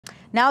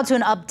Now to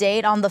an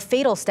update on the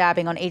fatal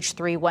stabbing on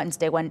H-3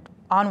 Wednesday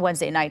on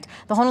Wednesday night.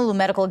 The Honolulu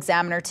Medical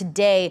Examiner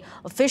today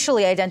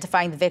officially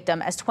identifying the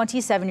victim as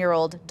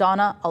 27-year-old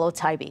Dana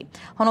Alotaibi.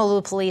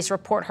 Honolulu police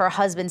report her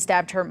husband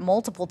stabbed her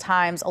multiple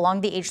times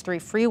along the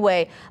H-3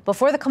 Freeway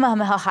before the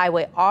Kamehameha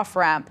Highway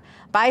off-ramp.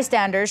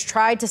 Bystanders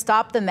tried to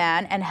stop the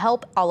man and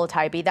help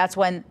Alotaibi. That's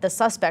when the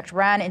suspect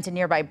ran into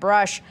nearby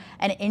brush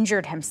and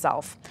injured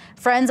himself.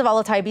 Friends of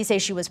Alotaibi say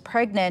she was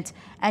pregnant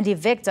and a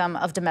victim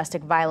of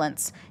domestic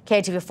violence.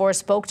 KITV4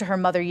 spoke to her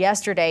mother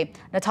yesterday.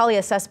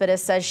 Natalia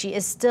Cespedes says she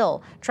is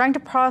still trying to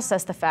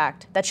process the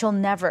fact that she'll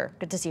never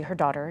get to see her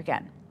daughter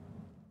again.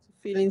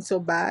 Feeling so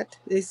bad.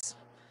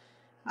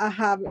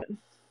 I'm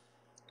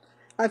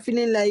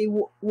feeling like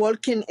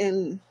walking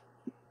in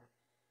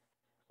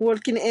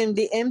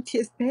the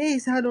empty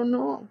space. I don't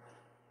know.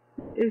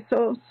 It's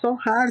so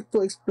hard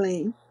to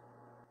explain.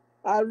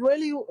 I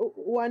really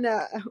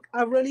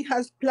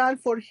has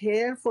planned for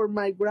her, for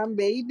my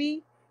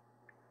grandbaby.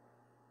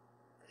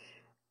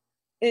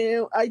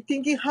 And I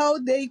think how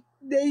they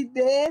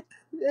did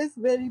is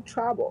very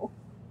trouble.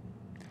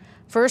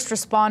 First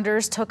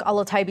responders took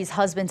Alotaibi's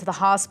husband to the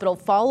hospital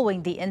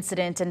following the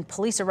incident, and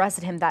police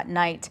arrested him that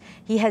night.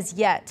 He has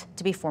yet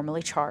to be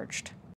formally charged.